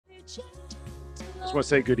I just want to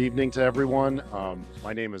say good evening to everyone.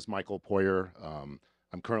 My name is Michael Poyer.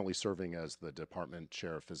 I'm currently serving as the Department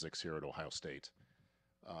Chair of Physics here at Ohio State.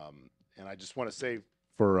 And I just want to say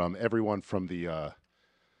for everyone from the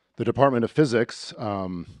Department of Physics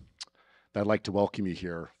that I'd like to welcome you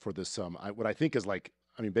here for this, what I think is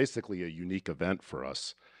basically a unique event for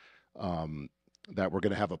us, that we're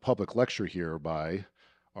going to have a public lecture here by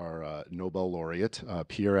our Nobel laureate,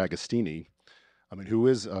 Pierre Agostini, who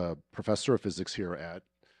is a professor of physics here at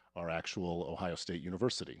our actual Ohio State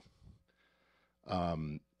University.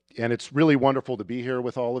 And it's really wonderful to be here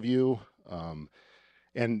with all of you.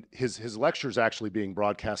 And his lecture is actually being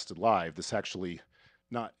broadcasted live. This actually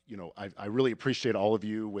not, I really appreciate all of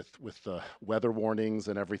you with the weather warnings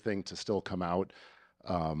and everything to still come out.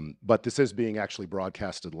 But this is being actually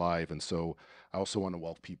broadcasted live. And so I also want to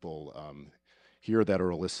welcome people here that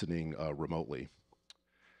are listening remotely.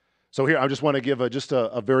 So here, I just want to give just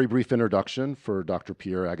a very brief introduction for Dr.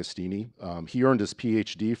 Pierre Agostini. He earned his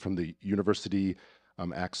PhD from the University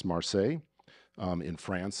Aix-Marseille in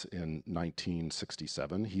France in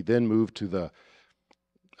 1967. He then moved to the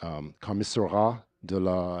Commissariat de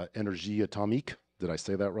l'Énergie Atomique. Did I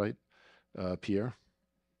say that right, Pierre?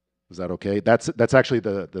 Is that okay? That's actually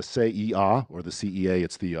the CIA or the CEA.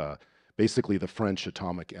 It's the basically the French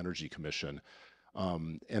Atomic Energy Commission.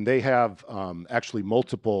 And they have actually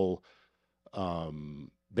multiple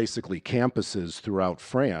basically campuses throughout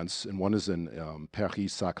France, and one is in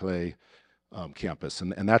Paris-Saclay campus.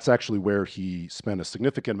 And that's actually where he spent a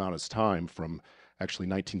significant amount of his time from actually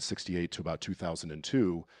 1968 to about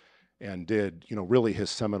 2002, and did really his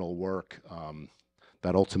seminal work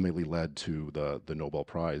that ultimately led to the Nobel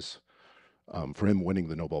Prize, for him winning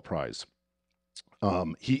the Nobel Prize.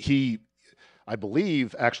 I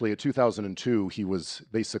believe actually in 2002, he was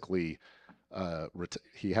basically,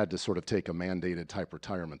 he had to sort of take a mandated type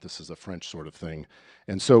retirement. This is a French sort of thing.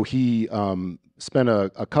 And so he spent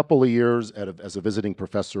a couple of years as a visiting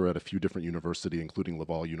professor at a few different universities, including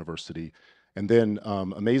Laval University. And then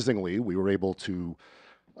amazingly, we were able to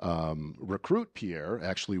recruit Pierre,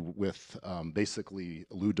 actually with basically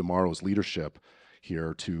Lou DeMaro's leadership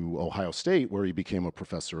here, to Ohio State, where he became a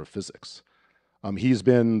professor of physics. He's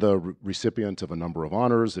been the recipient of a number of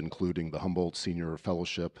honors, including the Humboldt Senior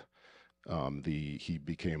Fellowship. He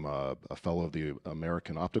became a fellow of the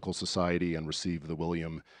American Optical Society and received the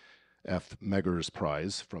William F. Meggers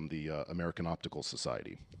Prize from the American Optical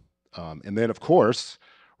Society. And then, of course,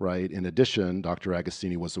 right, in addition, Dr.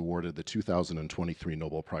 Agostini was awarded the 2023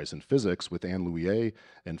 Nobel Prize in Physics with Anne Louier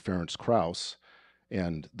and Ferenc Krauss.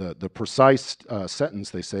 And the precise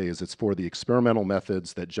sentence they say is, it's for the experimental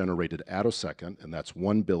methods that generated attosecond, and that's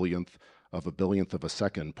 1/1000th of a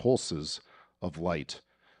second pulses of light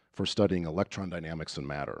for studying electron dynamics and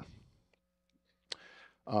matter.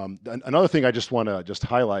 Another thing I just want to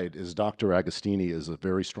highlight is Dr. Agostini is a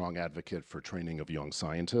very strong advocate for training of young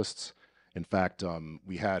scientists. In fact,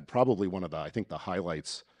 we had probably one of the, I think, the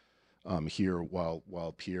highlights here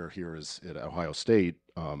while Pierre here is at Ohio State,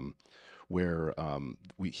 where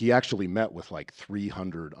he actually met with like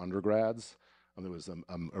 300 undergrads. There was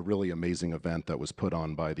a really amazing event that was put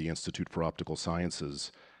on by the Institute for Optical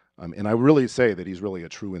Sciences. And I really say that he's really a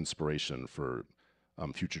true inspiration for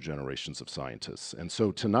future generations of scientists. And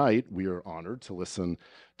so tonight, we are honored to listen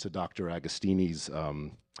to Dr. Agostini's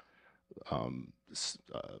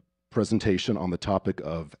presentation on the topic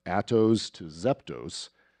of Attos to Zeptos.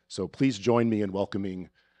 So please join me in welcoming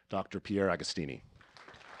Dr. Pierre Agostini.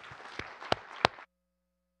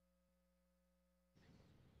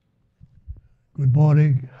 Good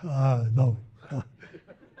morning. No,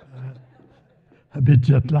 a bit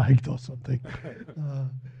jet-lagged or something.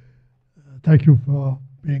 Thank you for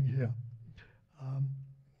being here.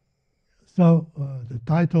 The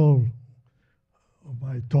title of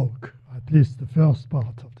my talk, at least the first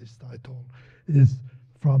part of this title, is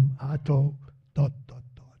From Atto ...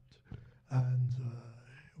 And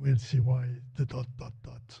we'll see why the ...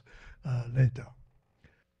 later.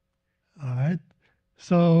 All right.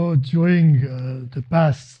 So during the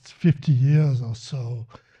past 50 years or so,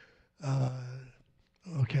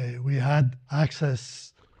 we had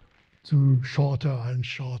access to shorter and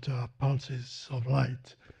shorter pulses of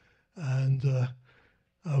light. And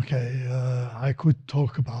I could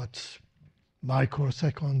talk about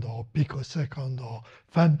microsecond or picosecond or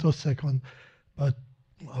femtosecond, but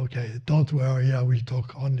don't worry, I will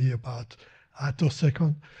talk only about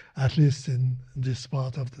attosecond, at least in this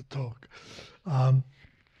part of the talk.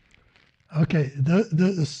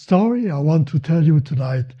 The story I want to tell you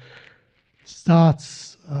tonight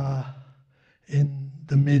starts in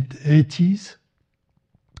the mid-80s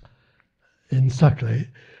in Saclay.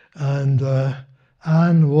 And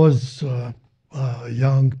Anne was a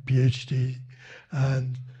young PhD,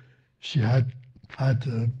 and she had had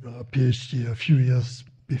a PhD a few years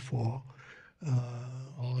before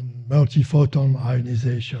on multiphoton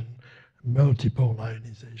ionization, multiple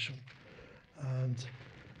ionization. And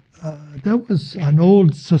there was an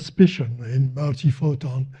old suspicion in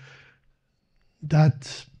multiphoton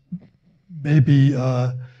that maybe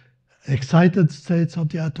excited states of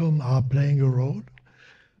the atom are playing a role.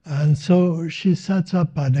 And so she sets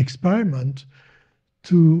up an experiment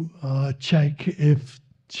to check if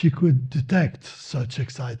she could detect such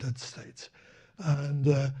excited states.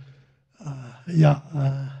 And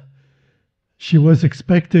she was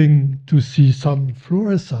expecting to see some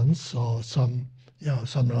fluorescence or some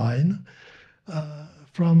line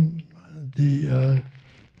from the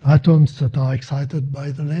atoms that are excited by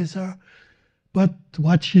the laser. But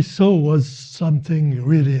what she saw was something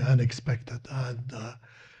really unexpected, and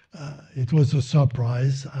it was a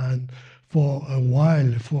surprise. And for a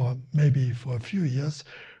while, maybe for a few years,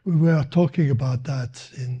 we were talking about that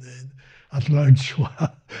at lunch.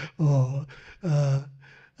 or,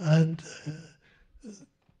 and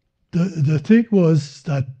the thing was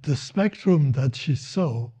that the spectrum that she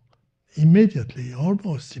saw immediately,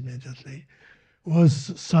 almost immediately,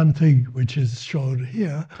 was something which is shown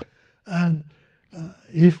here. And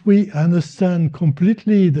if we understand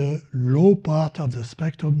completely the low part of the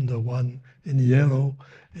spectrum, the one in yellow,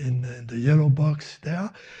 in the yellow box there,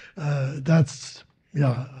 that's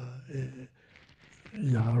right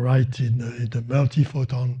in the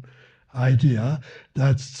multiphoton idea.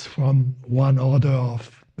 That's from one order of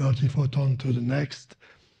multiphoton to the next.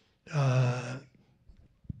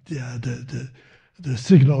 The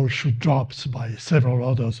signal should drop by several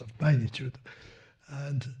orders of magnitude.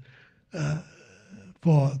 And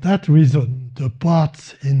for that reason, the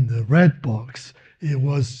part in the red box, it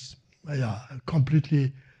was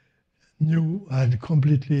completely new and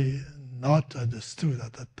completely not understood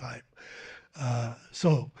at that time.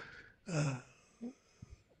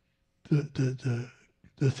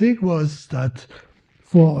 The thing was that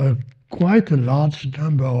for quite a large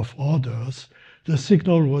number of orders, the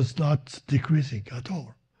signal was not decreasing at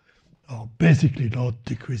all, or basically not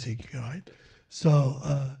decreasing, right? So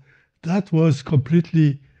that was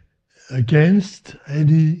completely against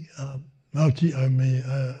any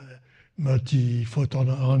multi-photon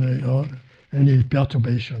or any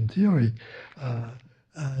perturbation theory.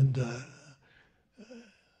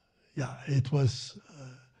 It was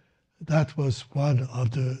that was one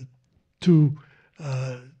of the two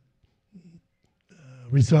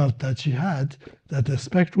results that she had, that the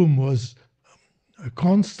spectrum was a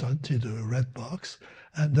constant in the red box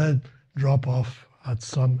and then drop off at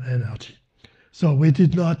some energy. So we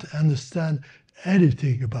did not understand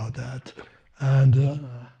anything about that. And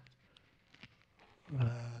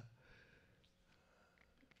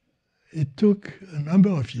it took a number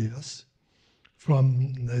of years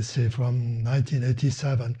from, let's say, from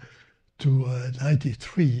 1987 to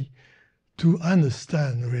 93 to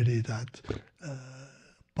understand really that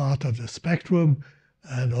part of the spectrum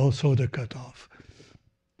and also the cutoff.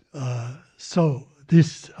 So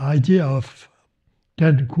this idea of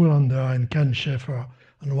Ken Kullander and Ken Schaeffer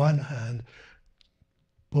on one hand,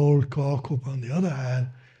 Paul Korkup on the other hand,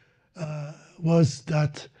 was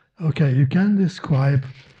that, okay, you can describe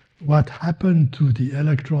what happened to the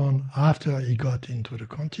electron after he got into the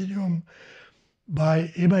continuum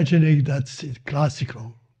by imagining that's a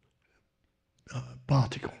classical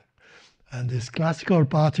particle. And this classical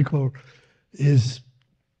particle is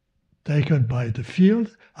taken by the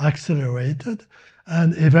field, accelerated,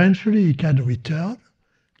 and eventually it can return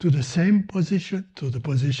to the same position, to the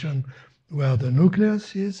position where the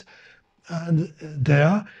nucleus is. And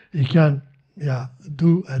there it can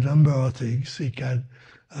do a number of things. It can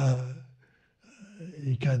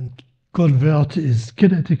convert its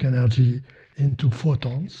kinetic energy into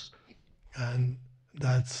photons, and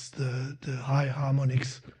that's the high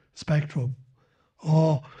harmonics spectrum.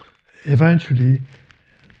 Or eventually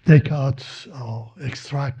take out or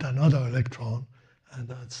extract another electron, and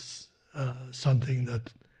that's something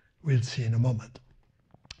that we'll see in a moment.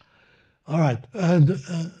 All right, and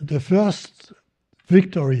the first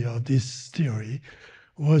victory of this theory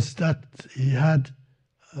was that he had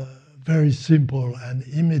a very simple and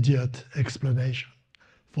immediate explanation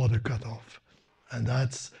for the cutoff. And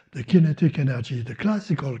that's the kinetic energy, the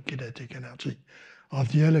classical kinetic energy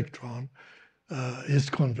of the electron is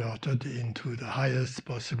converted into the highest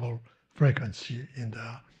possible frequency in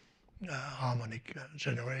the harmonic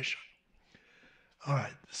generation. All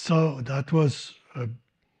right, so that was a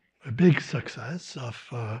big success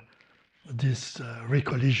of this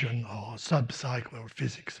recollision or sub-cycle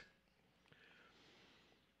physics.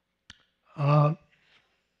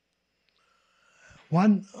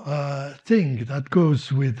 One thing that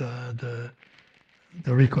goes with the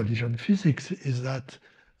recollision physics is that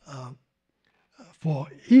for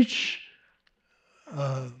each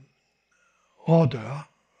order,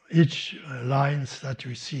 each lines that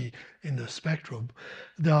you see in the spectrum,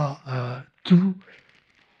 there are two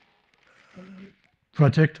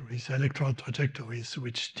trajectories, electron trajectories,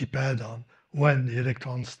 which depend on when the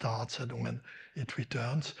electron starts and when it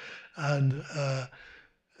returns. And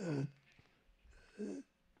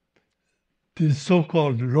the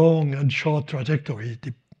so-called long and short trajectory,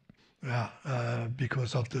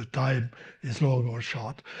 because of the time is long or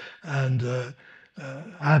short, and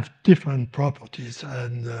have different properties.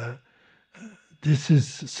 And this is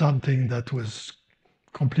something that was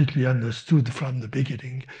completely understood from the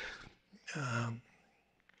beginning.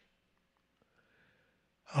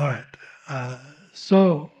 All right.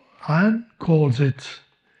 So Hahn calls it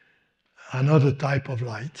another type of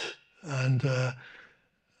light, and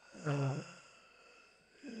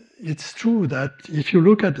it's true that if you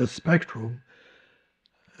look at the spectrum,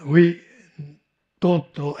 we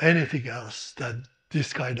don't know anything else than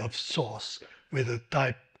this kind of source with a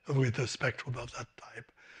spectrum of that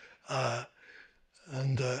type.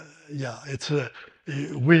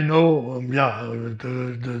 We know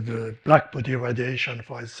the black body radiation,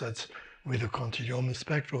 for instance, with a continuum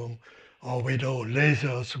spectrum, or we know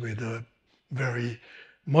lasers with a very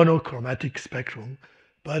monochromatic spectrum,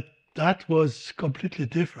 but that was completely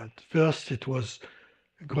different. First, it was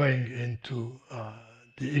going into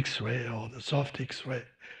the X-ray or the soft X-ray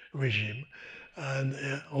regime, and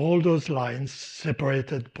all those lines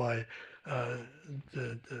separated by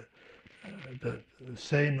the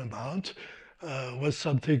same amount was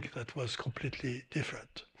something that was completely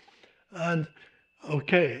different. And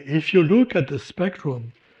okay, if you look at the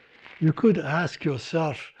spectrum, you could ask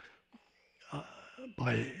yourself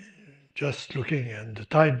by just looking in the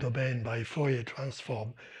time domain by Fourier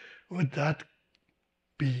transform, would that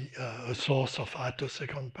be a source of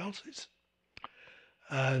attosecond pulses?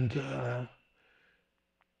 And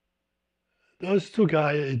those two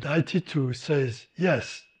guys in 92 says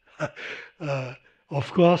yes.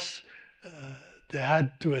 Of course, they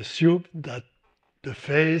had to assume that the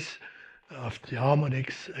phase of the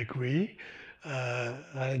harmonics agree,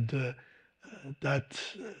 and that,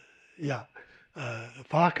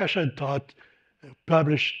 Farkas and Todd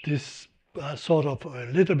published this sort of a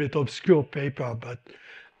little bit obscure paper, but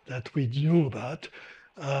that we knew about,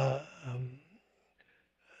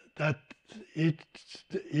 that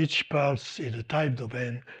each pulse in the time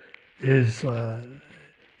domain is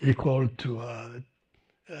equal to,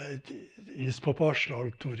 is proportional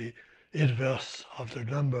to the inverse of the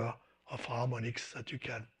number of harmonics that you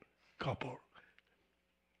can couple.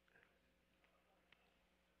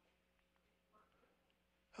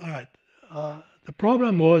 All right. The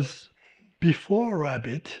problem was before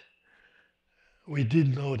Rabbit, we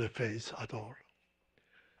didn't know the phase at all.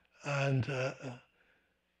 And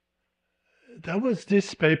there was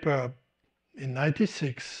this paper in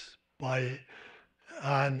 96 by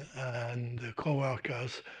Anne and the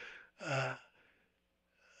co-workers,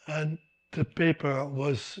 and the paper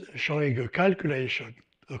was showing a calculation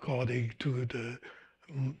according to the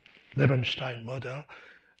Levenstein model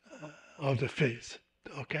of the phase,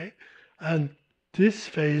 okay? And this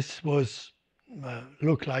phase was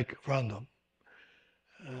looked like random,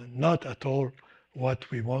 not at all what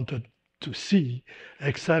we wanted to see,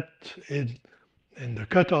 except in the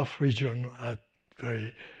cutoff region at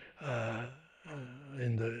very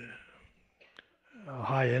in the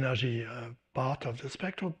high energy part of the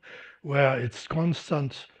spectrum, where it's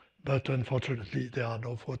constant, but unfortunately there are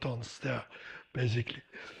no photons there, basically.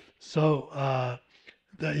 So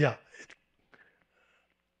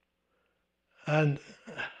and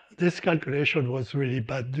this calculation was really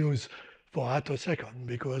bad news for attosecond,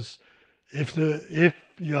 because if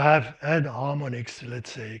you have n harmonics,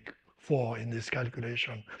 let's say 4 in this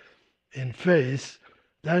calculation, in phase,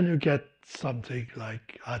 then you get something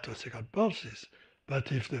like attosecond pulses.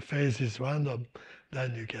 But if the phase is random,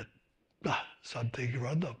 then you get something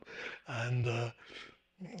random. And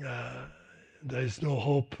there is no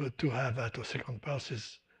hope to have attosecond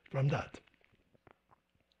pulses from that.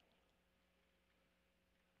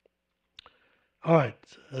 All right,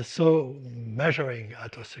 so measuring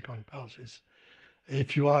attosecond pulses.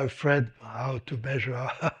 If you are afraid how to measure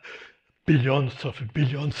billions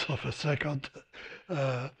of a second,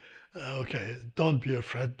 okay, don't be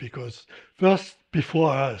afraid, because first,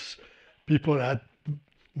 before us, people had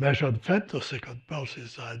measured femtosecond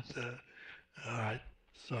pulses, and All right,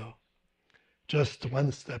 so just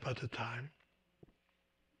one step at a time.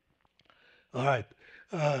 All right,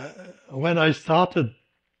 when I started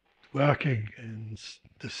working in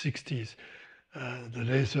the 60s, the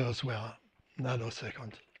lasers were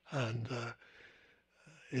nanosecond, and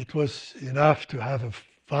it was enough to have a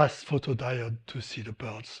fast photodiode to see the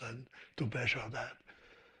birds and to measure that.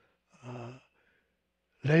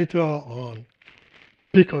 Later on,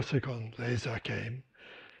 picosecond laser came,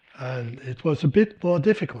 and it was a bit more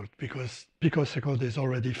difficult because picosecond is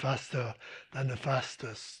already faster than the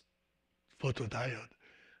fastest photodiode,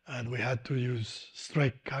 and we had to use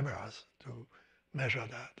straight cameras to measure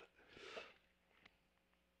that.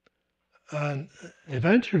 And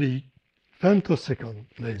eventually, femtosecond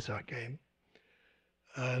laser came,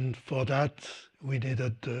 and for that we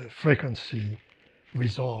needed the frequency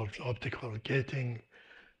resolved optical gating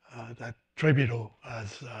that Trebilo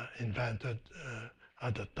has invented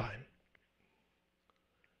at that time.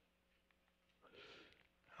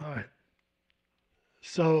 All right.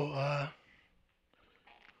 So,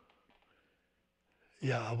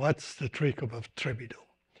 yeah, what's the trick about Trebilo?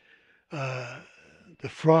 The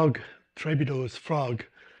frog, Trebilo's frog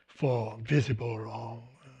for visible or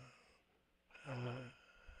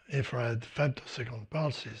infrared femtosecond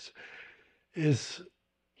pulses is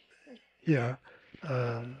here.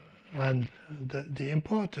 And the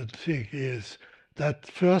important thing is that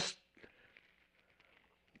first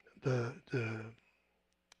the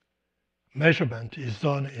measurement is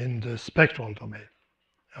done in the spectral domain.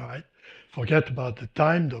 All right, forget about the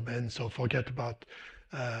time domain, so forget about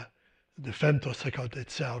the femtosecond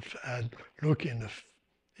itself and look in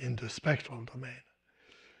the spectral domain.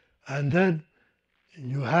 And then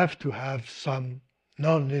you have to have some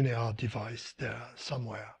nonlinear device there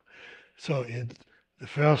somewhere. So in the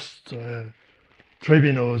first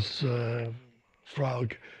Trebilo's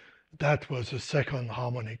frog, that was a second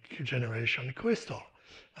harmonic generation crystal.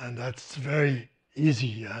 And that's very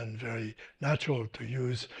easy and very natural to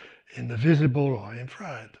use in the visible or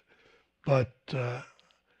infrared. But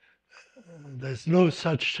there's no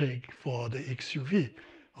such thing for the XUV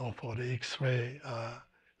or for the X-ray,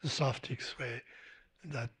 the soft X-ray,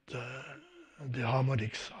 that the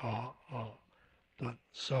harmonics are done.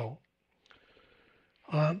 So,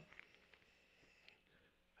 all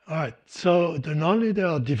right, so the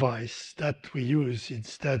nonlinear device that we use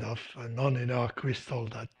instead of a nonlinear crystal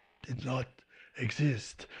that did not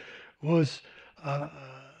exist was a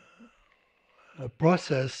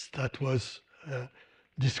process that was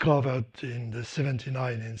discovered in the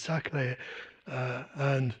 79 in Saclay,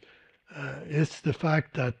 and it's the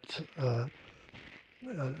fact that a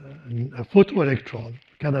photoelectron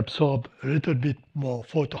can absorb a little bit more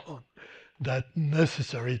photon than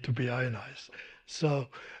necessary to be ionized. So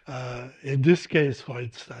in this case, for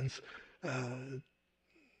instance, the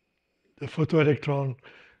photoelectron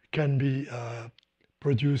can be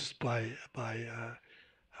produced by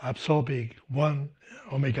absorbing one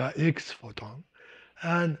omega X photon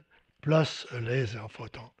and plus a laser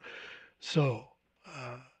photon. So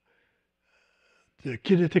the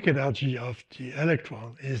kinetic energy of the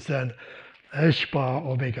electron is then h bar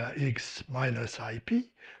omega X minus IP,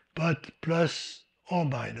 but plus or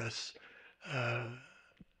minus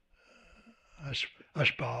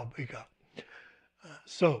h bar omega.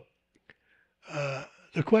 So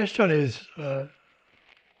the question is,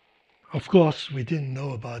 of course, we didn't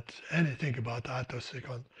know about anything about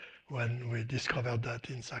attosecond when we discovered that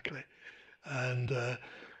in Saclay. And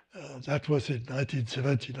that was in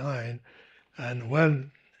 1979,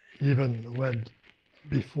 and even when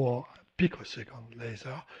before picosecond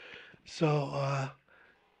laser. So,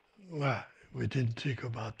 well, we didn't think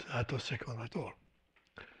about attosecond at all.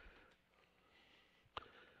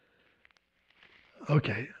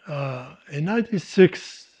 Okay, in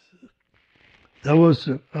 96, there was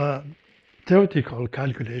a theoretical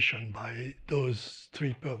calculation by those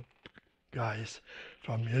three guys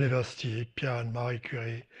from University Pierre and Marie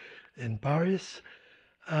Curie in Paris,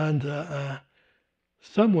 and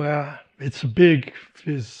somewhere it's a big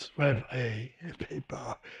Phys Rev A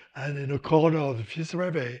paper, and in a corner of the Phys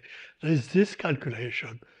Rev A, there is this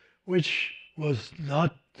calculation, which was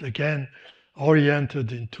not, again,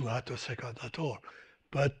 oriented into attosecond at all,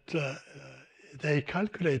 but they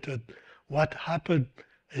calculated what happened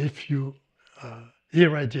if you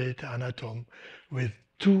irradiate an atom with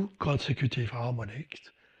two consecutive harmonics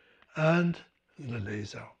and the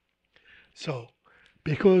laser. So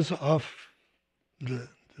because of the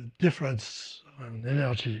difference in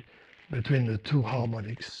energy between the two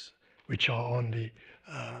harmonics, which are only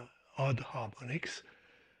odd harmonics,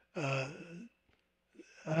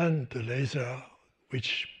 and the laser,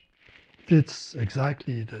 which fits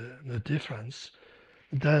exactly the difference.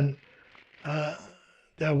 Then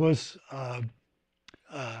there was a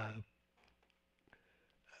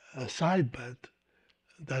sideband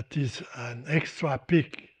that is an extra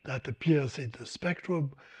peak that appears in the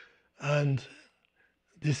spectrum, and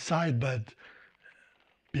this sideband,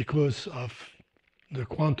 because of the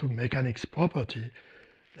quantum mechanics property,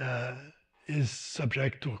 is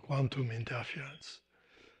subject to quantum interference.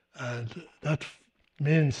 And that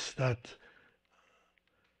means that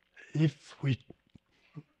if we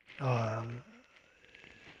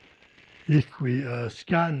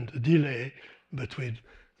scan the delay between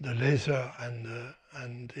the laser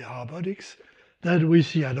and the harmonics, then we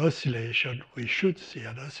see an oscillation. We should see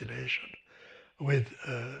an oscillation with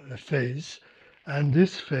a phase, and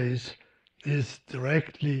this phase is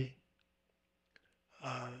directly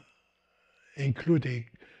including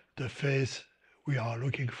the phase we are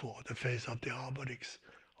looking for, the phase of the harmonics,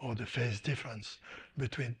 or the phase difference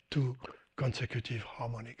between two consecutive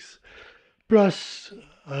harmonics, plus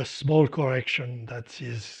a small correction that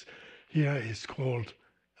is here is called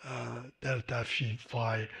delta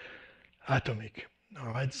phi atomic. All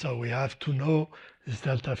right, so we have to know is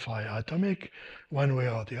delta phi atomic one way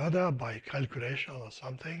or the other by calculation or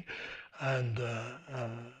something, and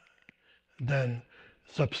then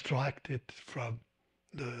subtract it from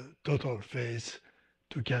the total phase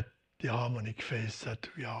to get the harmonic phase that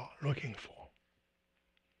we are looking for.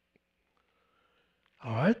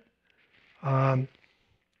 All right.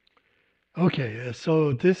 Okay,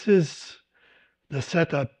 so this is the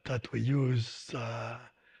setup that we use. I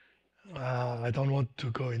don't want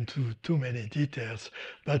to go into too many details,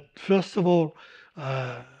 but first of all,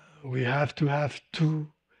 we have to have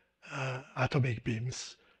two atomic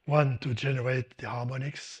beams, one to generate the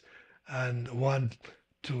harmonics and one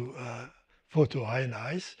to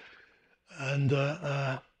photoionize. And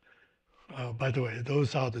by the way,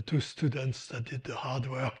 those are the two students that did the hard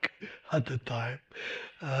work at the time.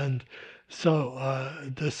 And so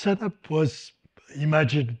the setup was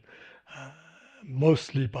imagined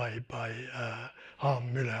mostly by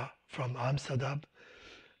Harm Müller from Amsterdam.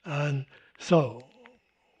 And so,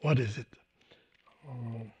 what is it?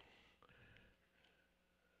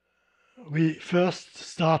 We first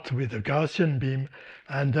start with a Gaussian beam,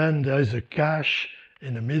 and then there is a cache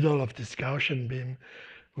in the middle of this Gaussian beam,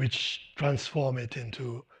 which transform it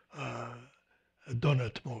into a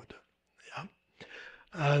donut mode. Yeah?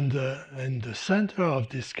 And in the center of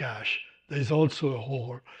this cache, there is also a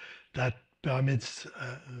hole that permits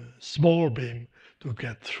a small beam to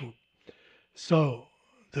get through. So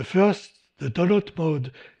the donut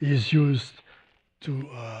mode is used to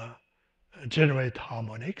generate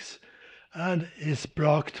harmonics and is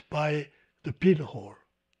blocked by the pinhole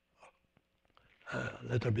a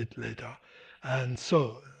little bit later. And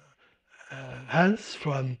so hence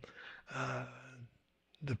from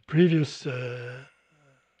the previous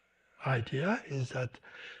idea is that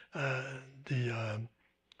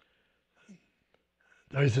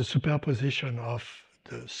there is a superposition of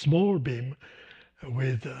the small beam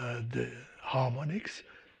with the harmonics,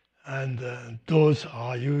 and those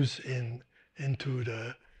are used into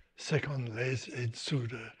the second laser, into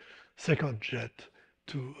the second jet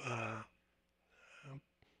to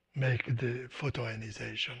make the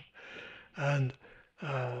photoionization. And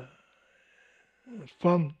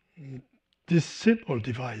from this simple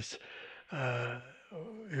device,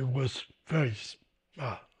 it was very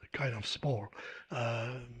kind of small.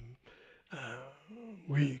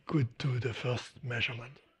 We could do the first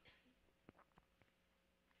measurement.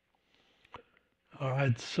 All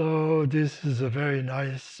right, so this is a very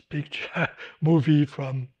nice picture movie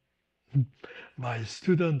from my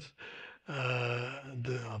student of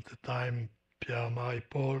the time, Pierre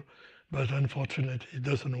Paul, but unfortunately it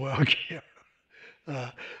doesn't work here.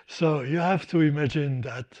 So you have to imagine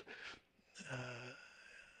that.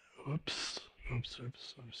 Oops.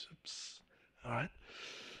 All right.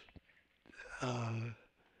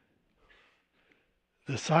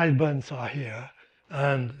 The sidebands are here,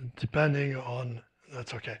 and depending on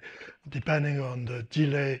the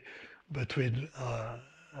delay between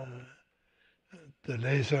the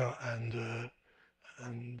laser and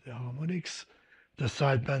the harmonics, the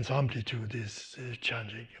sideband's amplitude is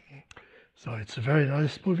changing. So it's a very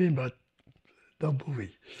nice movie, but no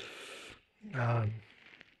movie.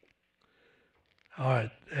 All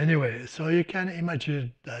right. Anyway, so you can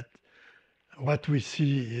imagine that what we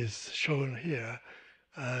see is shown here,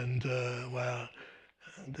 and well,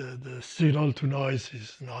 the signal to noise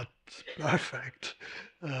is not perfect,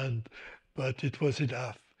 but it was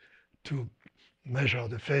enough to measure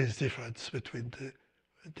the phase difference between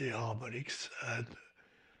the harmonics and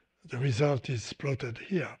the result is plotted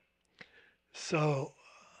here. So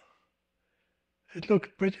it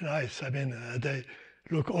looked pretty nice. I mean, they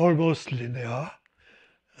look almost linear,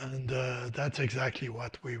 and that's exactly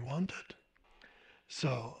what we wanted.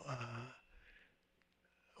 So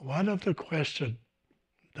one of the questions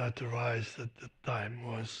that arose at the time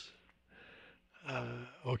was,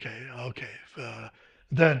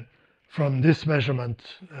 then from this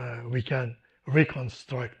measurement, we can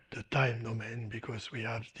reconstruct the time domain because we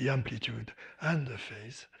have the amplitude and the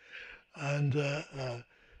phase. And the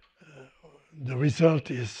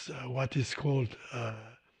result is what is called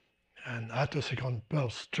an attosecond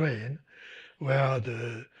pulse train, where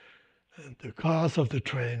the cars of the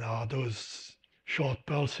train are those short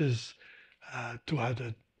pulses,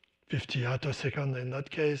 250 attosecond in that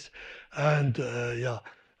case, and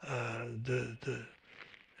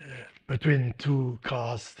between two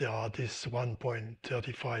cars there are this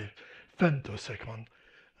 1.35 femtosecond,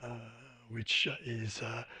 which is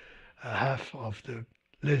a half of the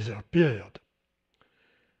laser period.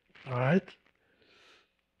 All right.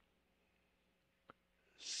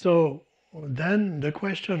 So then the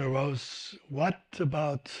question arose, what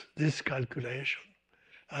about this calculation?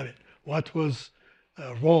 I mean, what was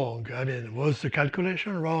wrong? I mean, was the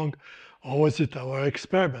calculation wrong, or was it our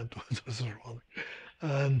experiment that was wrong?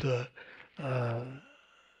 And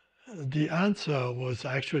the answer was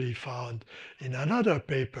actually found in another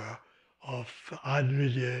paper of Anne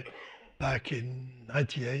Lullier back in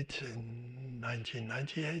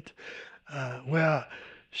 1998, where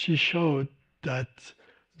she showed that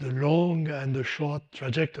the long and the short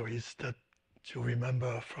trajectories that you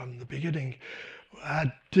remember from the beginning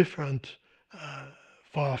had different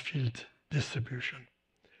far field distribution.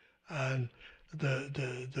 And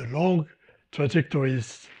the long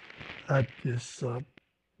trajectories had this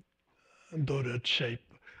dotted shape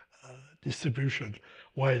distribution,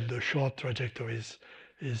 while the short trajectories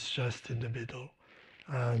is just in the middle.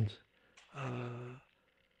 And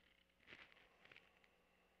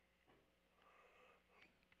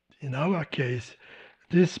in our case,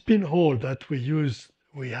 this pinhole that we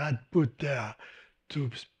had put there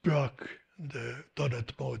to block the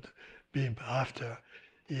dotted mode beam after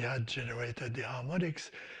he had generated the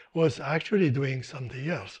harmonics was actually doing something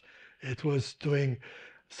else. It was doing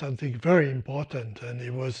something very important, and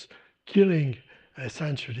it was killing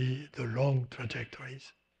essentially the long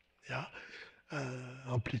trajectories,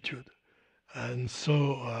 amplitude. And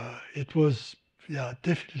so it was,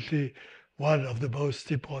 definitely one of the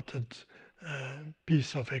most important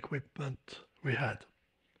piece of equipment we had,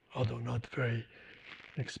 although not very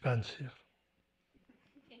expensive.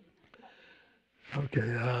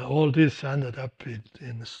 Okay, all this ended up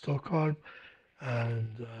in Stockholm,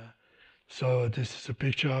 and so this is a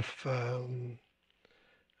picture of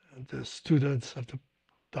the students of the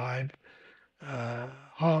time.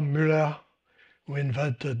 Harm Müller, who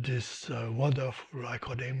invented this wonderful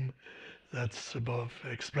acronym that's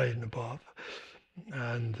explained above.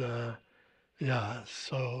 And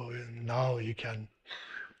so now you can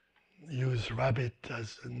use rabbit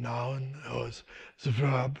as a noun or as the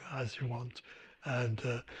verb as you want. And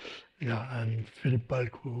and Philippe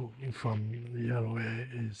Balcou from the LOA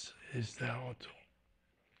is there also.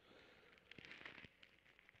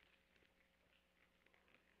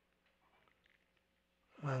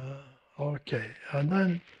 Okay, and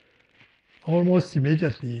then almost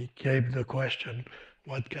immediately came the question,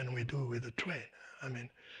 what can we do with the train? I mean,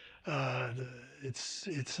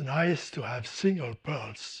 it's nice to have single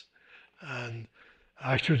pearls, and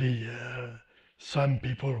actually some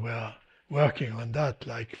people were working on that,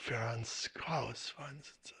 like Ferenc Krauss, for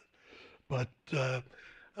instance. But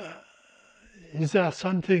is there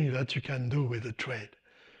something that you can do with the train?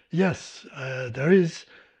 Yes, there is,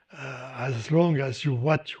 as long as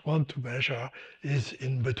what you want to measure is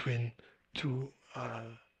in between two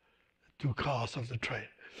cars of the train.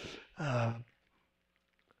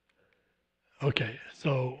 Okay,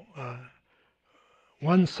 so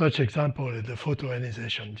one such example is the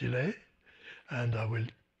photoionization delay, and I will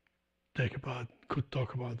could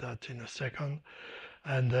talk about that in a second,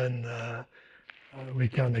 and then we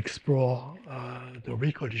can explore the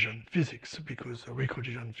recollision physics, because the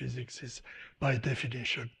recollision physics is by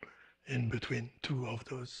definition in between two of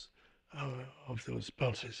those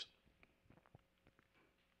pulses.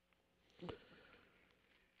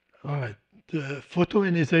 All right, the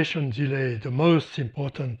photoionization delay, the most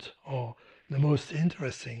important or the most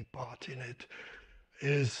interesting part in it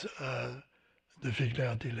is the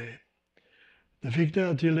Wigner delay. The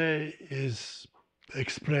Wigner delay is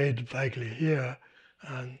explained vaguely here,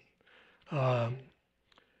 and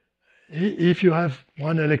if you have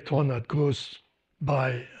one electron that goes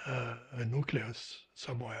by a nucleus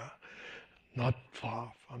somewhere, not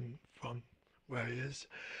far from where he is,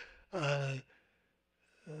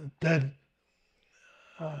 then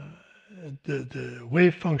the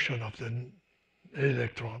wave function of the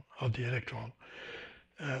electron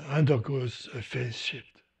undergoes a phase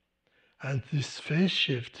shift, and this phase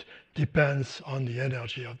shift depends on the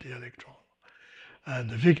energy of the electron.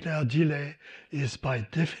 And the Wigner delay is by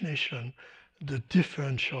definition the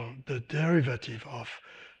derivative of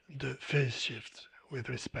the phase shift with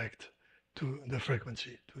respect to the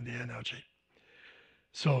frequency, to the energy.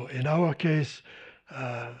 So in our case,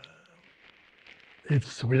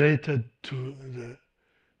 it's related to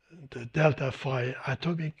the delta phi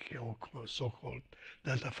atomic, or so-called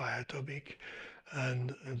delta phi atomic,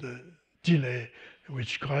 and the delay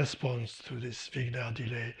which corresponds to this Wigner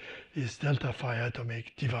delay is delta phi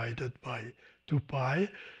atomic divided by 2 pi,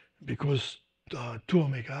 because 2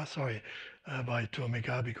 omega, by 2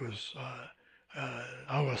 omega, because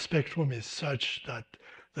our spectrum is such that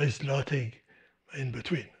there is nothing in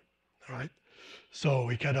between, right? So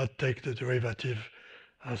we cannot take the derivative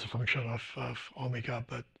as a function of omega,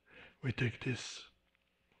 but we take this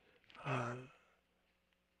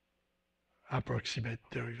approximate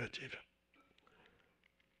derivative.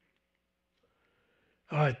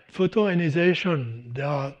 All right, photoionization, there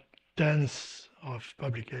are tens of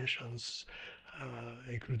publications,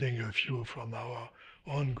 including a few from our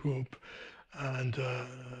own group, and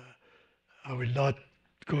I will not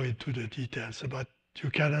go into the details, but you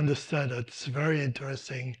can understand that it's very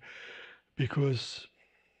interesting because,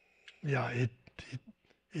 yeah, it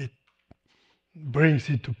brings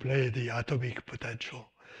into play the atomic potential,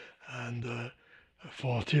 and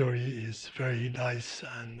for theory is very nice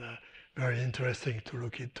and very interesting to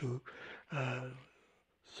look into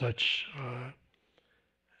such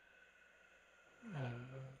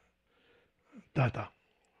data.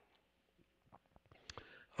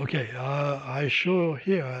 Okay, I show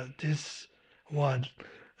here this one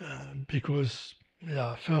because,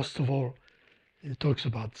 yeah, first of all, it talks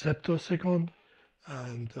about Zeptos,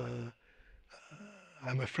 and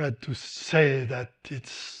I'm afraid to say that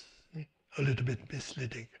it's a little bit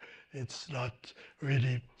misleading. It's not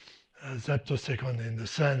really Zeptos in the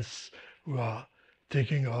sense we are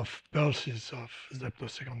thinking of pulses of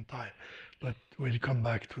Zeptos time, but we'll come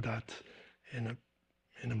back to that in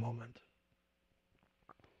a moment.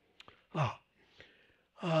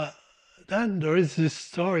 Then there is this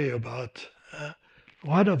story about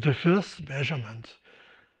one of the first measurements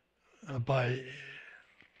by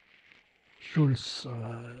Schulz,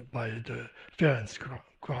 by the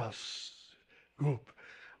Ferencz-Krauss group.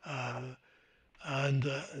 And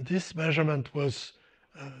this measurement was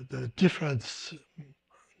the difference,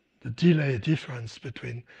 the delay difference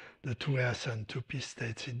between the 2s and 2p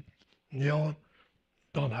states in neon.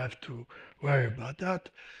 Don't have to worry about that.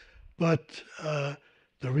 But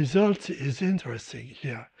the result is interesting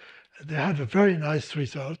here. They have a very nice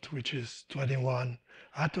result, which is 21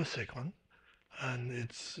 attosecond, and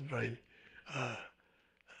it's very,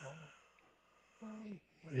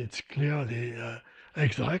 it's clearly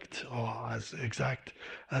exact, or as exact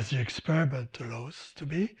as the experiment allows to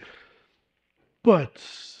be. But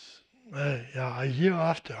yeah, a year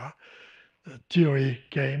after, the theory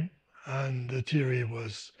came, and the theory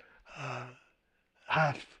was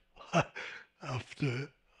half of the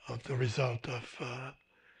result of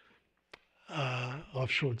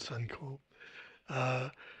Schulz and co.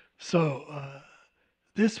 So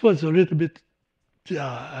this was a little bit,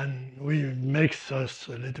 yeah, and makes us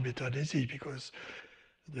a little bit uneasy because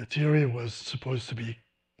the theory was supposed to be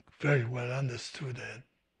very well understood and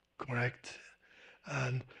correct,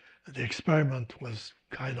 and the experiment was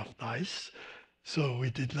kind of nice, so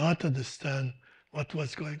we did not understand what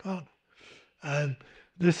was going on. And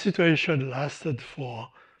this situation lasted for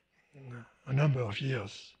a number of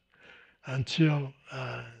years until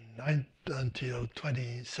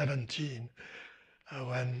 2017,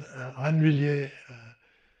 when Henri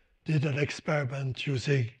did an experiment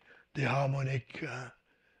using the harmonic,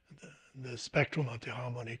 the spectrum of the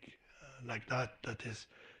harmonic like that is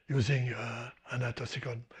using an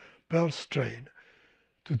attosecond pulse train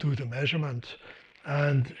to do the measurement.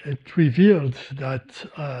 And it revealed that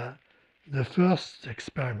the first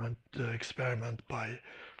experiment, the experiment by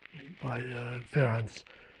Ferencz,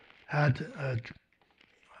 had how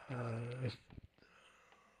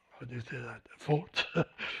do you say that? Fault.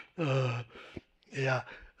 Yeah,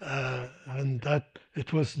 and that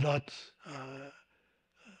it was not,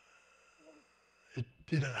 it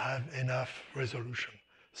didn't have enough resolution,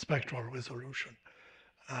 spectral resolution.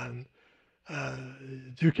 And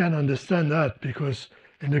you can understand that because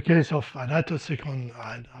in the case of an attosecond,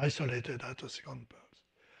 an isolated attosecond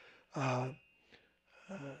pulse,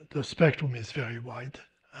 the spectrum is very wide,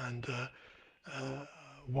 and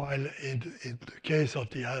while in the case of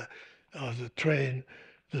the train,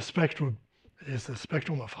 the spectrum is the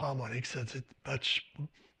spectrum of harmonics, and it's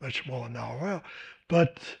much more narrower.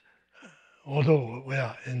 But although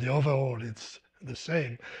in the overall it's the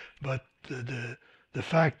same, but the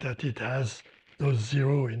fact that it has those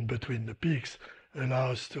zero in between the peaks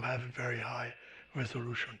allows to have a very high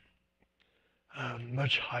resolution,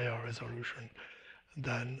 much higher resolution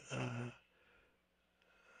than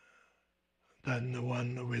the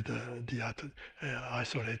one with the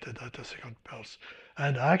isolated attosecond pulse.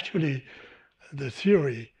 And actually, the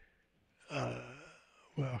theory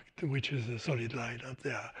worked, which is a solid line up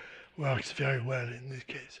there, works very well in this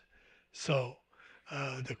case. So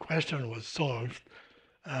the question was solved,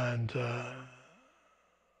 and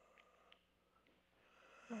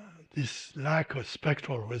this lack of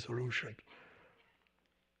spectral resolution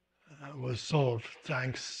was solved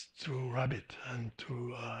thanks to Rabbit and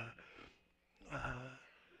to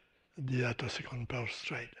the attosecond pulse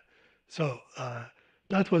train. So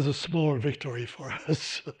that was a small victory for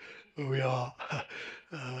us. We are,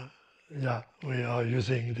 we are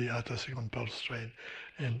using the attosecond pulse train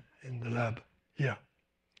in the lab here.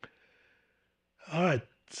 All right.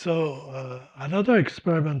 So another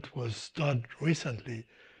experiment was done recently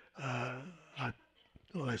at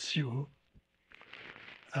OSU,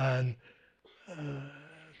 and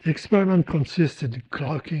the experiment consisted in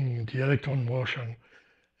clocking the electron motion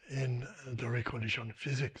in the recollision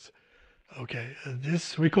physics. Okay,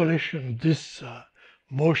 this recollision, this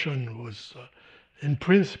motion was in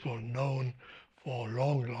principle known for a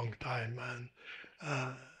long, long time,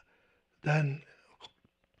 and then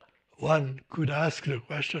one could ask the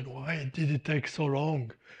question, why did it take so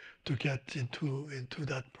long to get into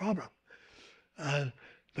that problem? And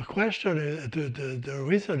the question is, the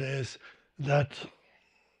reason is that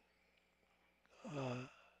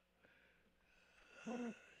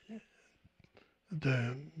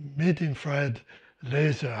the mid-infrared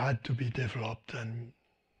laser had to be developed and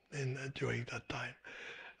during that time.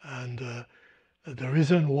 And the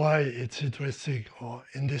reason why it's interesting, or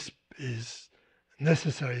in this is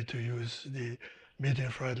necessary to use the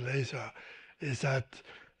mid-infrared laser, is that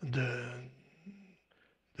the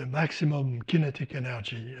maximum kinetic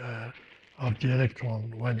energy of the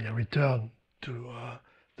electron when it returns to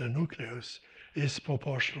the nucleus is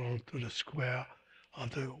proportional to the square of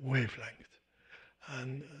the wavelength.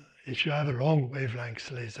 And if you have a long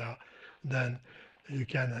wavelength laser, then you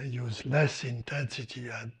can use less intensity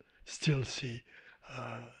and still see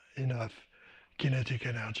enough kinetic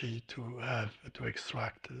energy to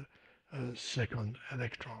extract a second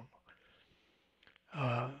electron.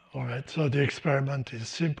 All right, so the experiment is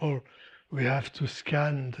simple. We have to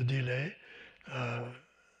scan the delay.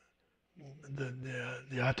 The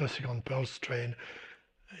attosecond pulse train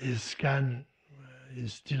is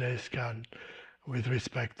delay scanned with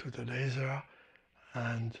respect to the laser,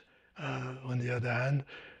 and on the other hand,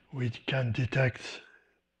 we can detect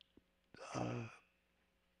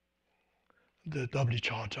the doubly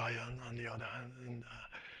charged ion on the other hand.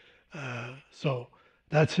 And, so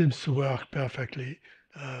that seems to work perfectly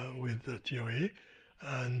with the theory,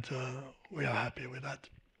 and we are happy with that.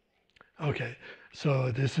 Okay,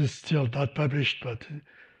 so this is still not published, but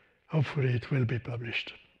hopefully it will be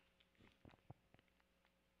published.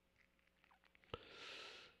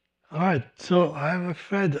 All right, so I'm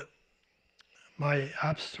afraid my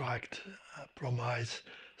abstract promises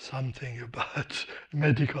something about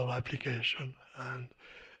medical application, and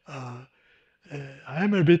I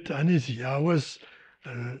am a bit uneasy. I was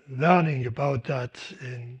learning about that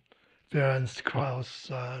in Ferenc Krauss'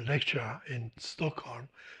 lecture in Stockholm,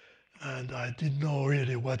 and I didn't know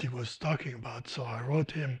really what he was talking about, so I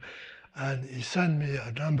wrote him, and he sent me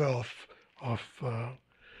a number of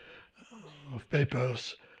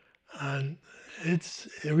papers, and it's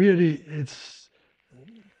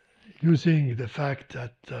using the fact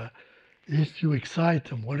that if you excite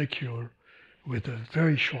a molecule with a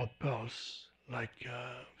very short pulse, like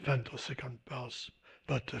femtosecond pulse,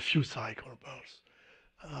 but a few cycle pulse,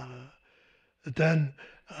 then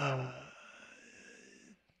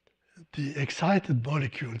the excited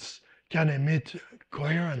molecules can emit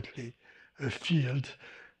coherently a field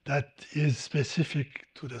that is specific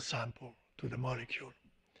to the sample, to the molecule.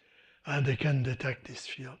 And they can detect this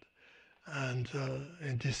field. And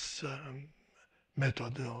in this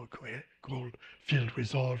method called field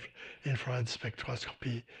resolved infrared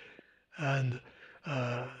spectroscopy. And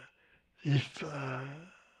if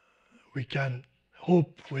we can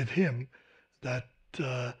hope with him that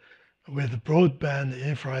with broadband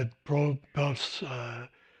infrared pulse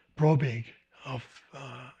probing of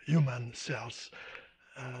human cells,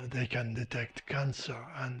 they can detect cancer,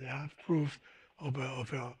 and they have proved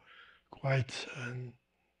over quite a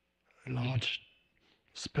large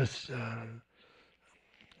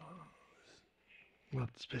not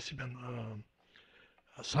specimen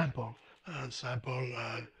sample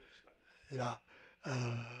yeah,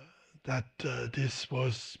 uh, that this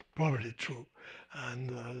was probably true,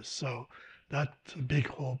 and so that's a big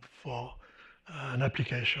hope for an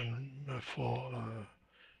application of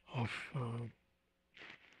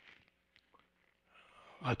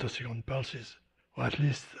attosecond pulses, or at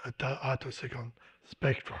least attosecond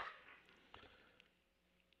spectra.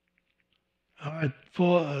 All right,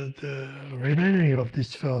 for the remaining of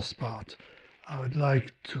this first part, I would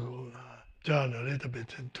like to turn a little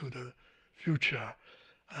bit into the future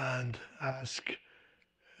and ask,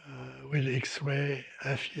 will X-ray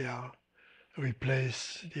FER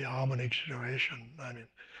replace the harmonic generation? I mean,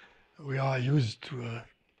 we are used to a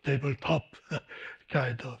tabletop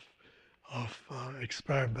kind of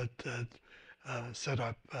experiment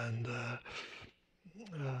setup, and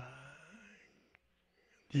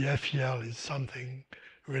the FEL is something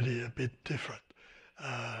really a bit different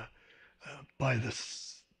by the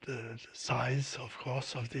size, of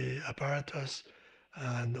course, of the apparatus,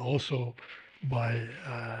 and also by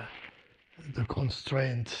the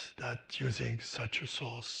constraints that using such a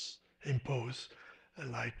source impose,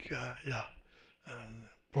 like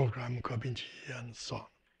program committee and so on.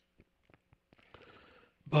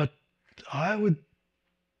 But I would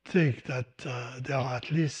think that there are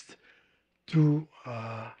at least two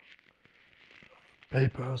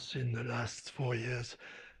papers in the last 4 years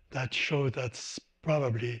that show that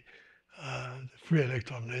probably the free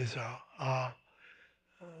electron laser are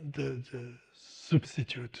the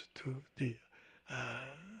substitute to the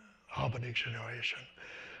harmonic generation.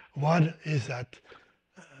 One is that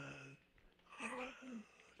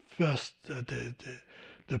first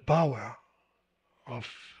the power of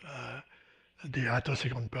the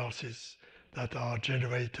attosecond pulses that are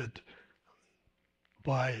generated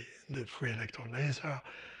by the free electron laser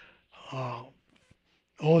are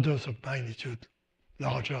orders of magnitude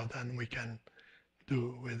larger than we can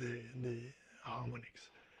do with the harmonics.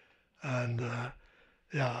 And the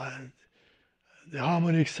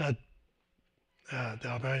harmonics they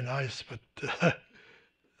are very nice, but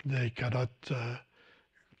they cannot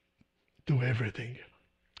do everything.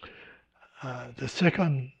 The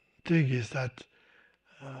second thing is that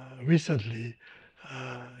recently,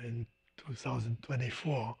 in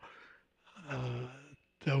 2024,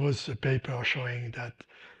 there was a paper showing that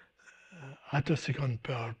attosecond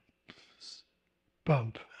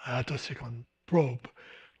attosecond probe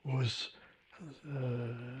was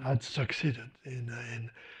had succeeded in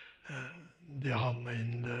the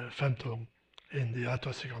femtome in the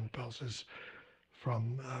attosecond pulses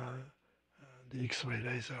from the X-ray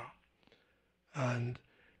laser, and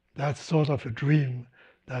that's sort of a dream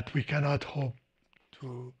that we cannot hope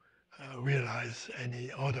to realize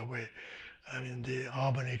any other way. I mean, the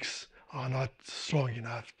harmonics are not strong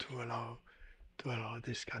enough to allow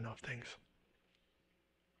these kind of things.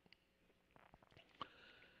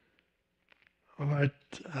 All right.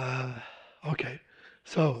 Okay.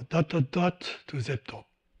 So dot to Zeptos.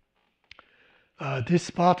 This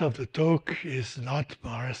part of the talk is not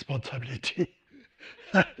my responsibility,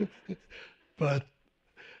 but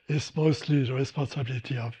it's mostly the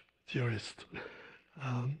responsibility of theorists.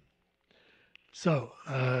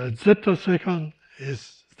 Zeptosecond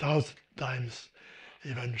is 1,000 times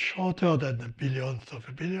even shorter than the billionth of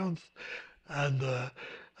a billionth, and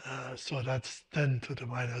so that's 10 to the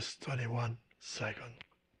minus 21 second.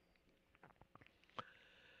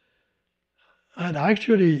 And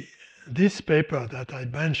actually, this paper that I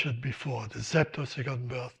mentioned before, the Zeptosecond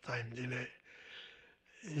birth time delay,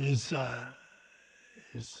 is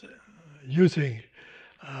using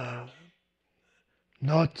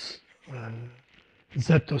not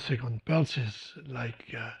Zeptosecond pulses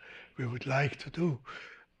like we would like to do,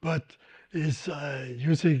 but is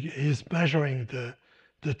measuring the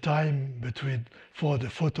time between for the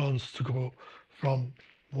photons to go from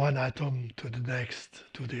one atom to the next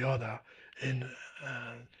to the other in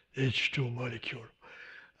H2 molecule.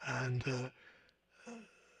 And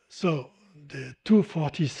so the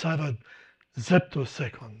 247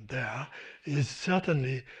 zeptosecond there is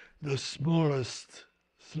certainly the smallest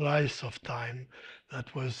slice of time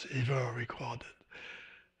that was ever recorded.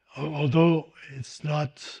 Although it's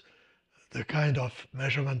not the kind of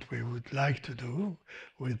measurement we would like to do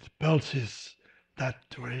with pulses that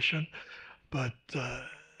duration, but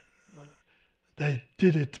they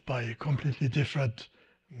did it by a completely different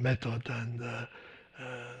method, and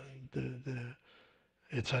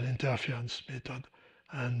it's an interference method,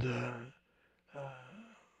 and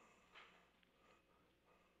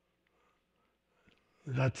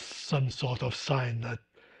that's some sort of sign that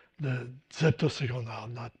the zeptosecond are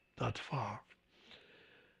not that far.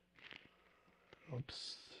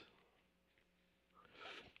 Oops.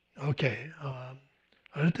 Okay, a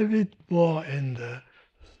little bit more in the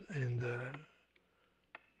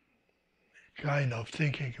kind of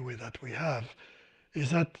thinking that we have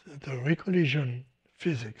is that the recollision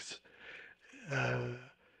physics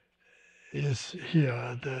is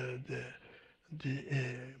here the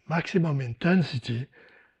maximum intensity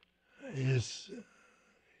is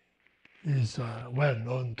well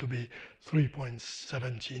known to be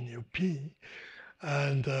 3.17 UP,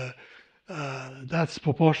 and that's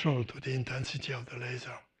proportional to the intensity of the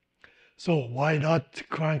laser. So why not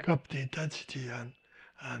crank up the intensity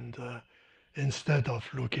and instead of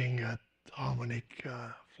looking at harmonic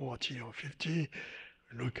 40 or 50,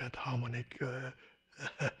 look at harmonic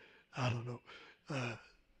I don't know,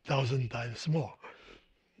 1,000 times more.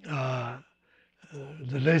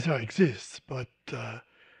 The laser exists, but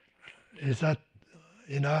is that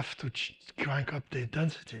enough to crank up the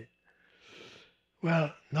intensity?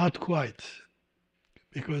 Well, not quite,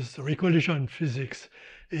 because the recollision physics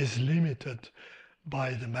is limited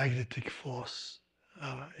by the magnetic force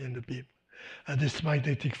in the beam. And this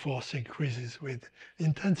magnetic force increases with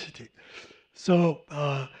intensity. So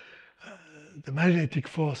the magnetic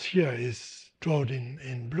force here is drawn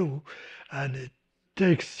in blue, and it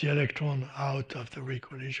takes the electron out of the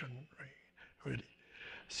recollision, really.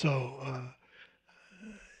 So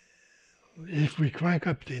if we crank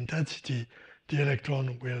up the intensity, the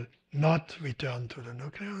electron will not return to the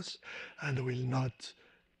nucleus and will not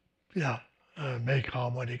make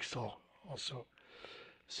harmonics or so.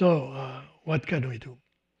 So what can we do?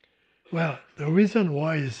 Well, the reason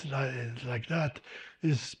why it's like that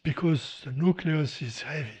is because the nucleus is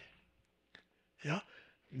heavy. Yeah,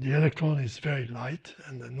 the electron is very light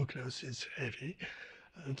and the nucleus is heavy.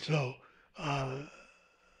 And so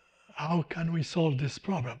how can we solve this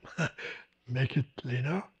problem? Make it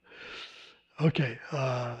linear? Okay,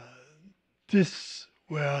 this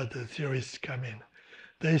where the theorists come in.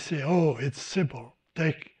 They say, oh, it's simple.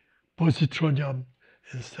 Take positronium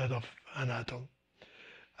instead of an atom.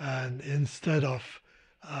 And instead of,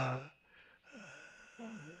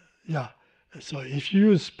 so if you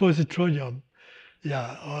use positronium,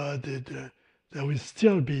 there will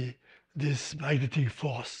still be this magnetic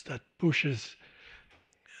force that pushes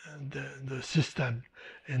the system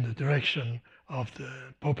in the direction of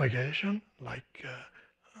the propagation, like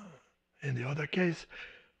in the other case.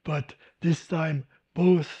 But this time,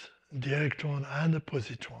 both the electron and the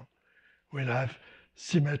positron will have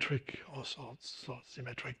symmetric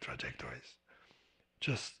symmetric trajectories,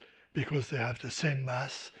 just because they have the same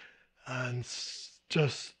mass, and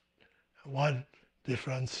just one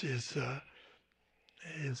difference is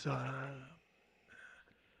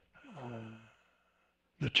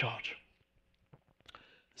the charge.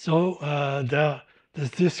 So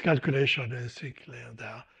there's this calculation basically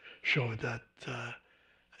there show that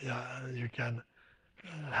you can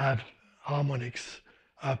have harmonics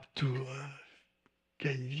up to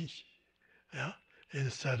keV,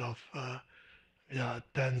 instead of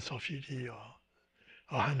tens of eV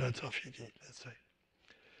or hundreds of eV, let's say.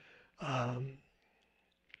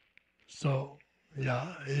 So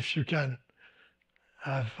if you can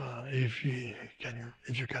have, if you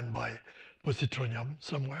can buy positronium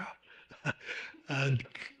somewhere and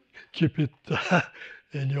keep it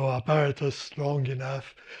in your apparatus long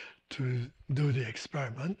enough to do the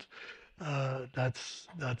experiment, that's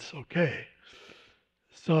okay.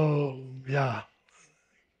 So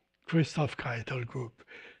Christoph Keitel group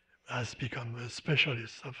has become a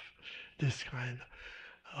specialist of this kind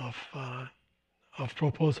of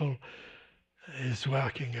proposal. Is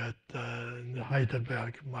working at the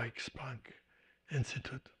Heidelberg Max Planck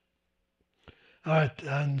Institute. All right,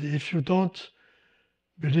 and if you don't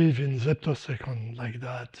believe in zeptosecond like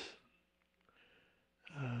that,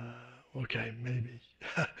 okay, maybe.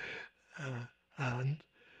 And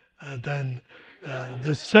then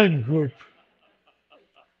the same group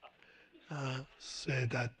say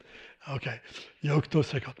that, okay, the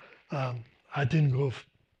octosecond. I didn't go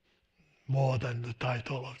more than the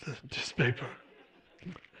title of this paper.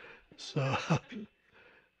 So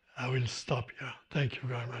I will stop here. Thank you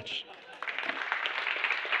very much.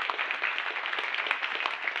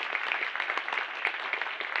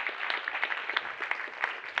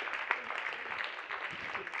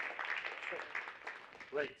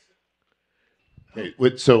 Great.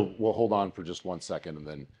 Okay, so we'll hold on for just 1 second and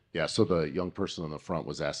then, yeah, so the young person in the front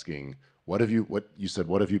was asking, what you said,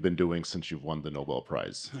 what have you been doing since you've won the Nobel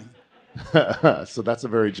Prize? So that's a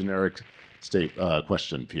very generic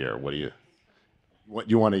question, Pierre. What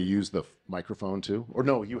you want to use the microphone too? Or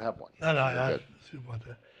no, you have one. No, no, So I we're have.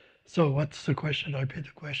 good. So what's the question? Repeat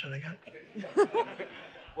the question again.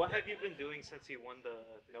 What have you been doing since you won the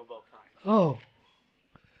Nobel Prize? Oh,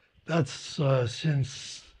 that's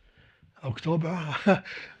since October.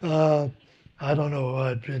 I don't know.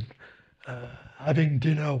 I've been having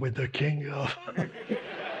dinner with the king.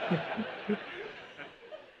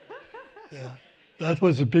 Yeah, that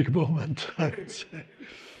was a big moment, I would say.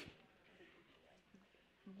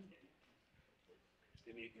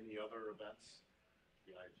 Any other events?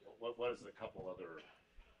 Yeah, what is a couple other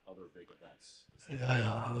big events? Yeah,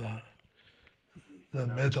 yeah. The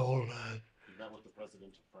met medal. You met with the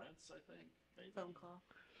president of France, I think. Maybe. Phone call.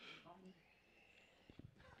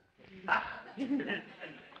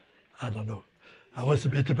 I don't know. I was a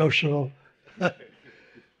bit emotional. All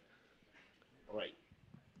right.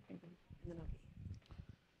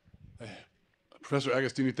 Professor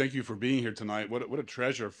Agostini, thank you for being here tonight. What a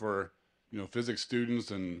treasure for physics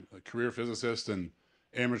students and career physicists and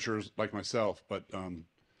amateurs like myself. But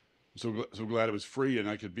so glad it was free and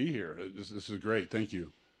I could be here. This is great. Thank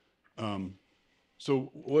you.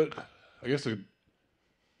 So what I guess the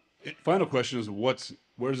final question is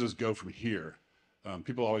where does this go from here?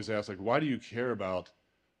 People always ask, like, why do you care about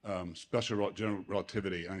general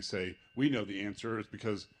relativity? And I say, we know the answer. It's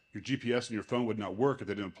because your GPS and your phone would not work if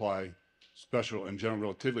they didn't apply special and general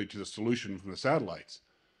relativity to the solution from the satellites.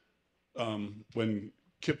 When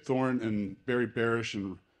Kip Thorne and Barry Barish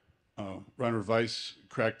and Rainer Weiss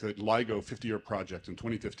cracked the LIGO 50-year project in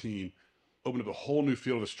 2015, opened up a whole new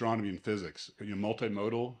field of astronomy and physics,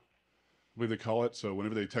 multimodal, I believe they call it. So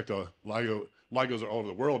whenever they detect a LIGO, LIGOs are all over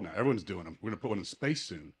the world now. Everyone's doing them. We're going to put one in space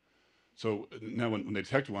soon. So now when they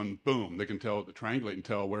detect one, boom, they can triangulate and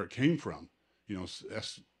tell where it came from.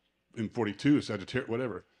 S in 42, Sagittarius,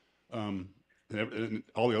 whatever. And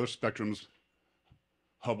all the other spectrums,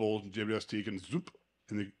 Hubble, JWST can zoop,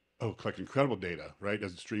 and they collect incredible data, right,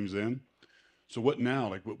 as it streams in. So what now?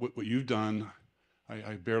 Like what you've done,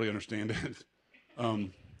 I barely understand it.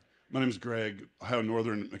 My name is Greg, Ohio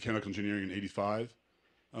Northern Mechanical Engineering in '85.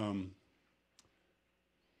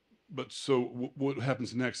 But so what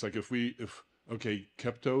happens next? Like okay,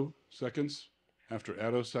 keptoseconds after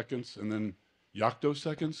attoseconds, and then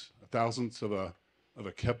yoctoseconds, a thousandth of a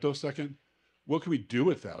keptosecond. What can we do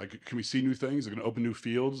with that? Like, can we see new things? Are going to open new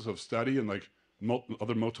fields of study and like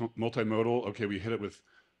other multimodal? Okay, we hit it with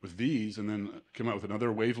these, and then come out with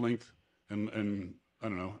another wavelength, and I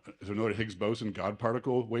don't know. Is there another Higgs boson God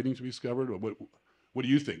particle waiting to be discovered? Or what do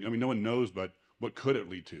you think? I mean, no one knows, but what could it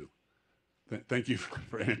lead to? Thank you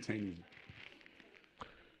for entertaining me.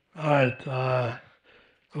 All right.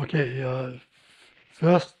 Okay.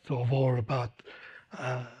 First of all, about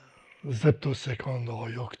Zeptosecond or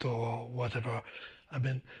Yocto or whatever. I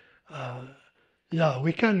mean, yeah,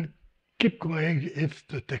 we can keep going if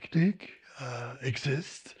the technique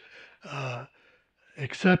exists,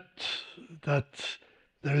 except that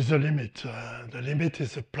there is a limit. The limit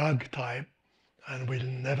is a Planck time, and we'll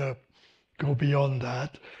never go beyond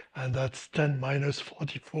that, and that's 10 minus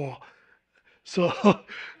 44. So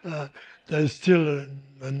there's still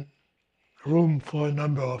room for a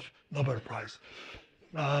number of Nobel Prize.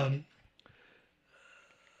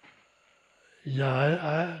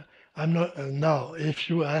 Yeah, I'm not now. If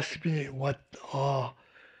you ask me what are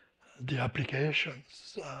the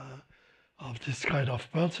applications of this kind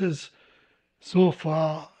of pulses, so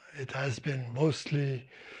far it has been mostly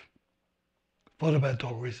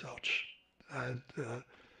fundamental research, and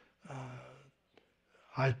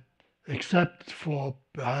except for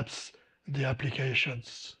perhaps the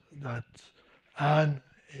applications that Anne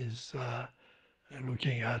is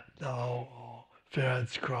looking at now, or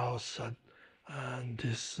Ferenc Krauss and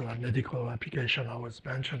this medical application I was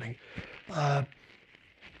mentioning.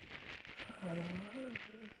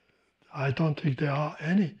 I don't think there are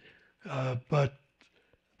any, but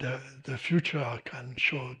the future can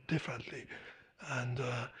show differently. And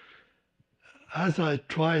as I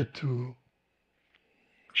tried to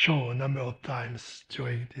show a number of times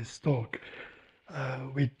during this talk,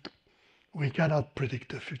 we cannot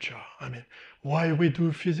predict the future. I mean, why we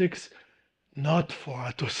do physics? Not for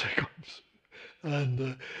attoseconds.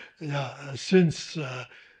 And yeah, since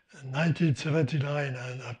 1979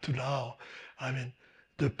 and up to now, I mean,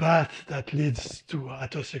 the path that leads to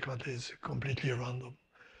attosecond is completely random.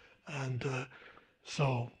 And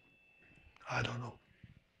so, I don't know.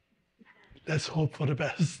 Let's hope for the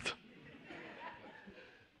best.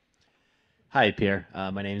 Hi, Pierre.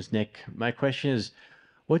 My name is Nick. My question is,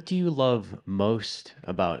 what do you love most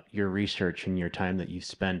about your research and your time that you've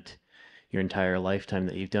spent, your entire lifetime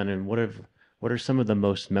that you've done, and what are some of the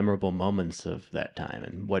most memorable moments of that time,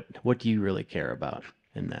 and what do you really care about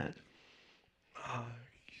in that?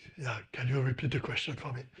 Yeah, can you repeat the question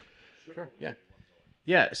for me? Sure. Yeah.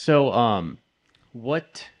 Yeah. So,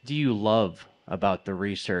 what do you love about the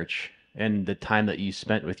research and the time that you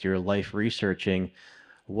spent with your life researching?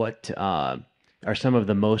 What are some of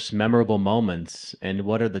the most memorable moments, and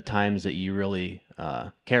what are the times that you really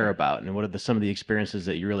care about, and what are some of the experiences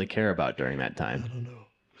that you really care about during that I time? don't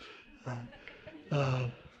know. Uh,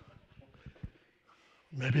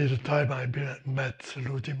 maybe the time met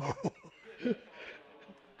Lou Dimoro.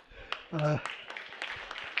 uh,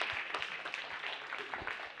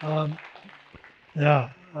 yeah,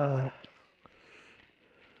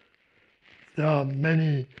 there are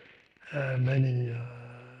many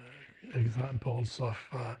examples of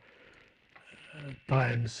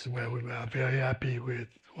times where we were very happy with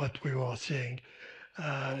what we were seeing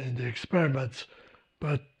in the experiments,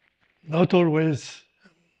 but not always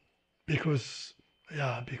because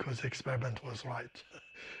the experiment was right.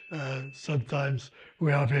 Sometimes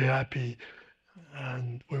we are very happy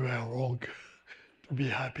and we were wrong to be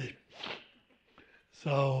happy.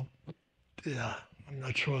 So yeah, I'm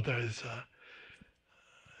not sure there is a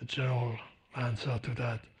general answer to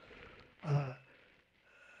that.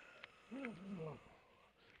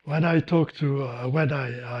 When I talk to, when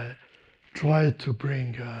I tried to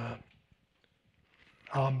bring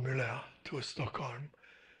Arm Müller to Stockholm,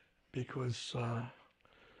 because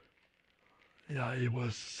yeah, he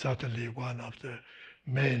was certainly one of the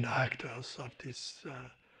main actors of this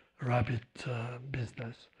rabbit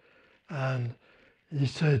business. And he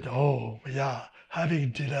said, "Oh, yeah,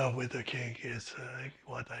 having dinner with the king is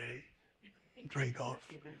what I drink of."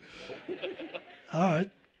 All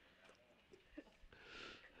right.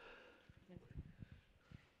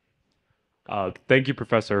 Thank you,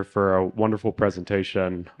 Professor, for a wonderful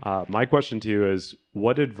presentation. My question to you is,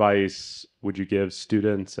 what advice would you give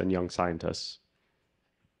students and young scientists?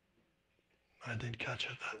 I didn't catch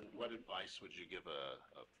it. What advice would you give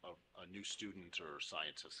a new student or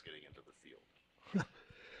scientist getting into the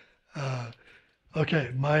field?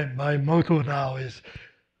 Okay, my motto now is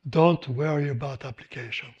don't worry about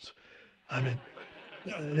applications. I mean,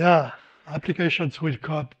 yeah, applications will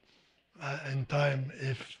come in time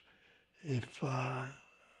if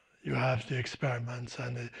you have the experiments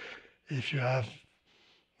and if you have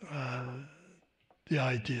uh, the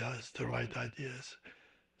ideas, the right ideas.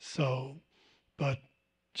 So, but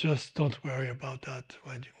just don't worry about that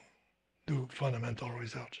when you do fundamental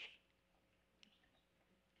research.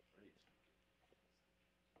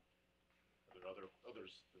 Are there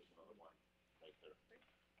others? There's another one right there.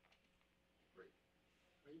 Great.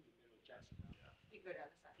 Yeah.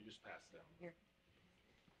 You just pass down.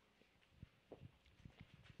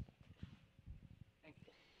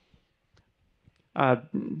 Uh,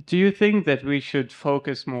 do you think that we should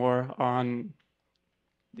focus more on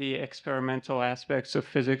the experimental aspects of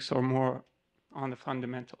physics or more on the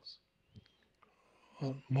fundamentals?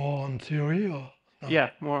 More on theory or no? Yeah,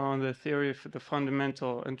 more on the theory for the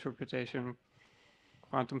fundamental interpretation of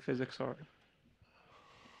quantum physics or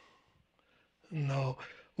No.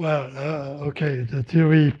 Well, okay, the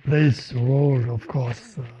theory plays a role, of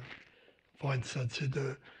course. For instance, in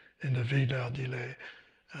the Wigner delay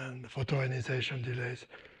and photoionization delays,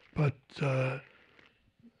 but no,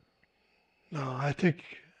 I think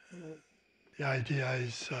the idea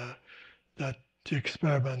is that the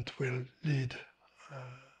experiment will lead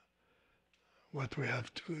what we have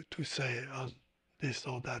to say on this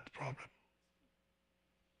or that problem.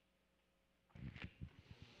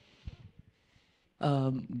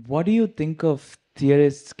 What do you think of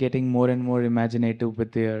theorists getting more and more imaginative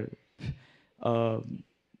with their um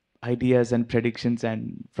ideas and predictions,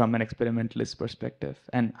 and from an experimentalist perspective,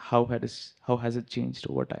 and how has it changed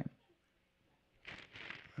over time?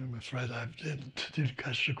 I'm afraid I didn't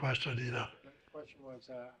catch the question either. The question was,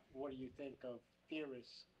 what do you think of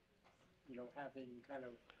theorists, having kind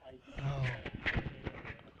of ideas?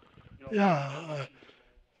 Oh. Yeah.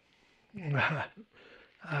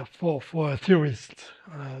 For a theorist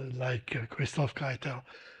like Christoph Keitel,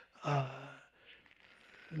 uh,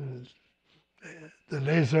 the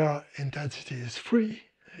laser intensity is free.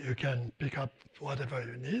 You can pick up whatever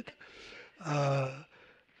you need. Uh,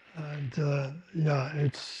 and yeah,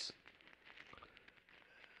 it's,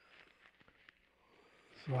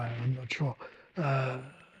 so I'm not sure. I,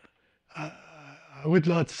 I would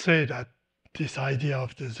not say that this idea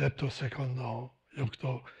of the Zeptos second or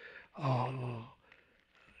Yocto are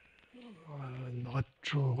not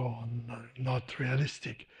true or not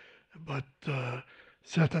realistic, but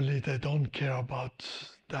certainly they don't care about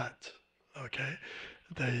that. Okay,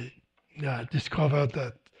 they discovered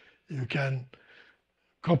that you can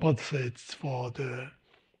compensate for the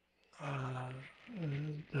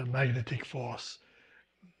magnetic force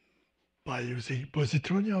by using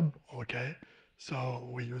positronium. Okay, so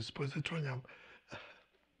we use positronium.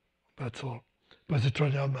 That's all.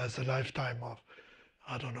 Positronium has a lifetime of,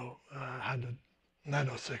 I don't know, 100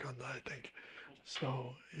 nanoseconds, I think.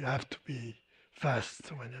 So you have to be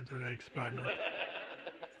fast when you do the experiment.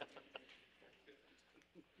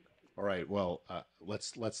 All right. Well,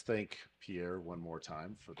 let's thank Pierre one more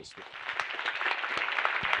time for this.